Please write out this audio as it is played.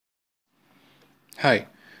Hi,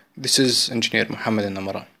 this is Engineer Mohammed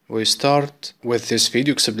AlNamara. We start with this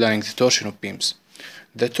video explaining the torsion of beams.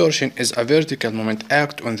 The torsion is a vertical moment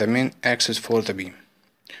act on the main axis for the beam.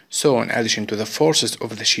 So in addition to the forces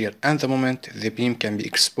of the shear and the moment, the beam can be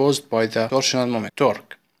exposed by the torsional moment,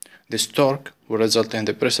 torque. This torque will result in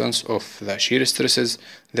the presence of the shear stresses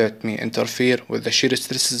that may interfere with the shear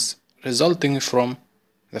stresses resulting from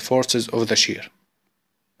the forces of the shear.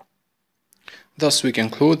 Thus, we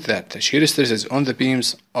conclude that the shear stresses on the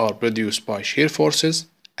beams are produced by shear forces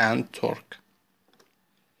and torque.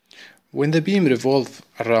 When the beam revolves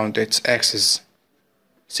around its axis,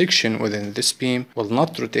 section within this beam will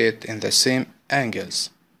not rotate in the same angles.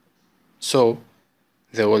 So,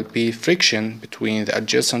 there will be friction between the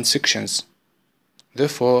adjacent sections.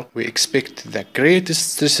 Therefore, we expect the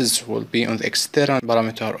greatest stresses will be on the external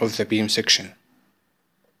parameter of the beam section.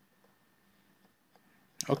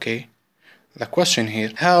 Okay. The question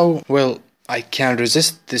here, how well I can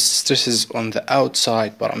resist these stresses on the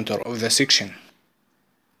outside parameter of the section?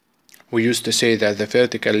 We used to say that the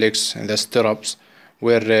vertical legs and the stirrups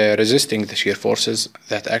were resisting the shear forces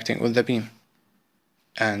that acting on the beam.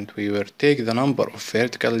 And we will take the number of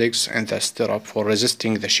vertical legs in the stirrup for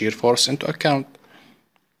resisting the shear force into account.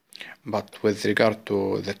 But with regard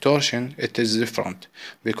to the torsion, it is different,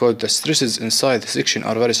 because the stresses inside the section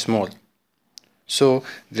are very small. So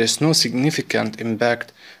there is no significant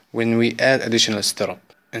impact when we add additional stirrup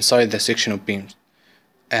inside the section of beams,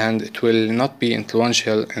 and it will not be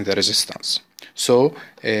influential in the resistance. So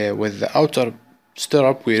with the outer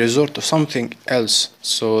stirrup we resort to something else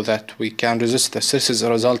so that we can resist the stresses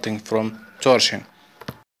resulting from torsion.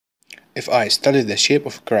 If I study the shape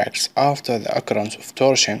of cracks after the occurrence of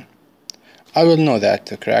torsion, I will know that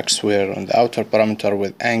the cracks were on the outer parameter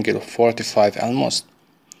with angle of 45 almost.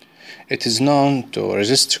 It is known to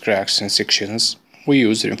resist cracks in sections. We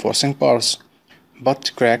use reinforcing bars,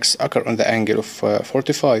 but cracks occur on the angle of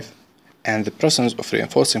 45, and the presence of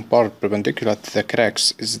reinforcing bar perpendicular to the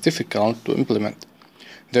cracks is difficult to implement.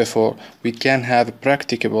 Therefore, we can have a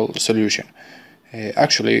practicable solution.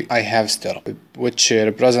 Actually, I have stirrup, which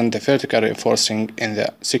represent the vertical reinforcing in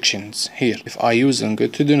the sections here. If I use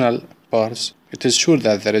longitudinal bars, it is sure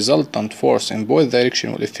that the resultant force in both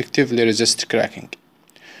directions will effectively resist cracking.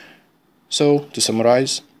 So, to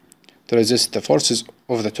summarize, to resist the forces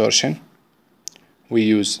of the torsion, we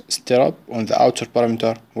use stirrup on the outer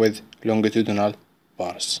parameter with longitudinal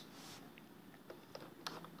bars.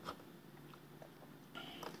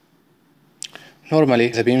 Normally,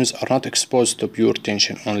 the beams are not exposed to pure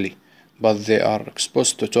tension only, but they are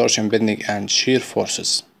exposed to torsion, bending, and shear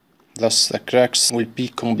forces. Thus, the cracks will be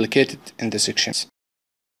complicated in the sections.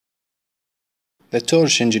 The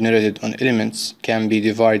torsion generated on elements can be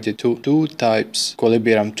divided to two types: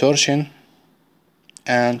 equilibrium torsion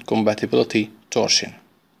and compatibility torsion.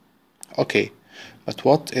 Okay, but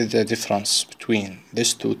what is the difference between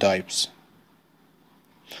these two types?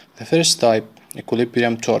 The first type,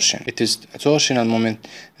 equilibrium torsion, it is a torsional moment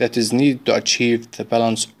that is needed to achieve the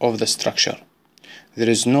balance of the structure. There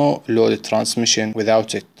is no load transmission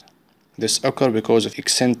without it. This occurs because of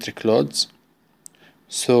eccentric loads.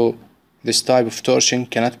 So this type of torsion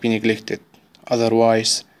cannot be neglected,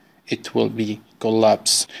 otherwise it will be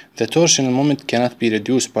collapse. The torsional moment cannot be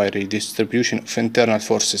reduced by redistribution of internal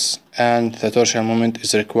forces, and the torsional moment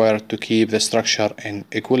is required to keep the structure in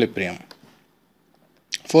equilibrium.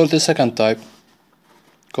 For the second type,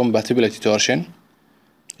 compatibility torsion,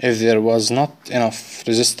 if there was not enough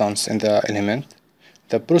resistance in the element,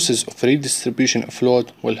 the process of redistribution of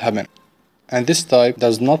load will happen, and this type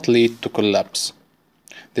does not lead to collapse.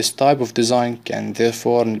 This type of design can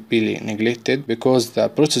therefore be neglected because the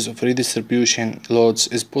process of redistribution loads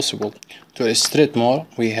is possible. To illustrate more,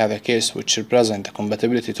 we have a case which represents the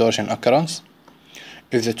compatibility torsion occurrence.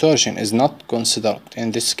 If the torsion is not considered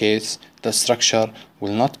in this case, the structure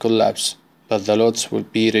will not collapse, but the loads will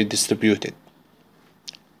be redistributed.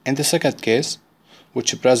 In the second case,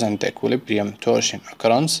 which represents the equilibrium torsion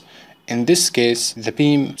occurrence, in this case, the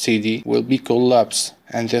beam CD will be collapsed,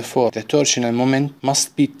 and therefore the torsional moment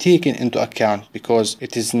must be taken into account because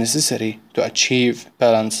it is necessary to achieve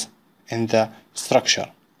balance in the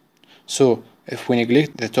structure. So, if we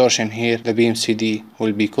neglect the torsion here, the beam CD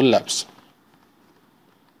will be collapsed.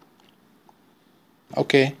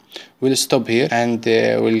 Okay, we'll stop here and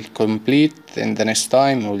we'll complete in the next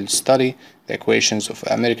time. We'll study the equations of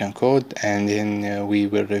American code, and then we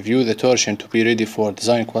will review the torsion to be ready for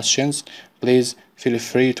design questions. Please feel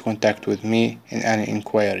free to contact with me in any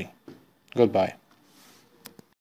inquiry. Goodbye.